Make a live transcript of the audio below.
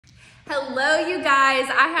Hello, you guys.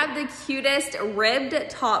 I have the cutest ribbed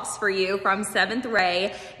tops for you from 7th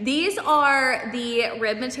Ray. These are the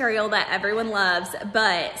rib material that everyone loves,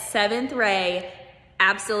 but 7th Ray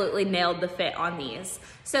absolutely nailed the fit on these.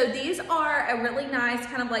 So these are a really nice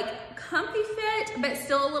kind of like comfy fit, but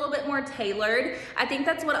still a little bit more tailored. I think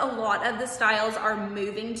that's what a lot of the styles are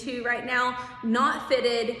moving to right now. Not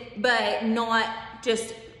fitted, but not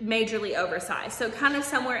just majorly oversized. So kind of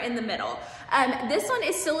somewhere in the middle. This one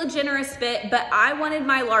is still a generous fit, but I wanted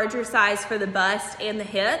my larger size for the bust and the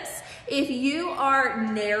hips. If you are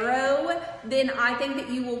narrow, then I think that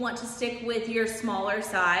you will want to stick with your smaller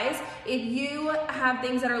size. If you have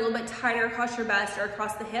things that are a little bit tighter across your bust or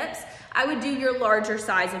across the hips, I would do your larger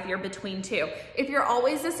size if you're between two. If you're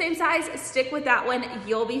always the same size, stick with that one,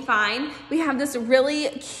 you'll be fine. We have this really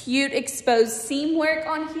cute exposed seam work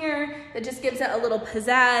on here that just gives it a little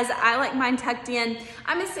pizzazz. I like mine tucked in.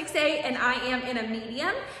 I'm a 6'8" and I am in a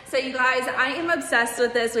medium. So you guys, I am obsessed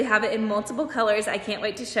with this. We have it in multiple colors. I can't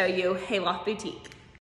wait to show you. Hayloft Boutique.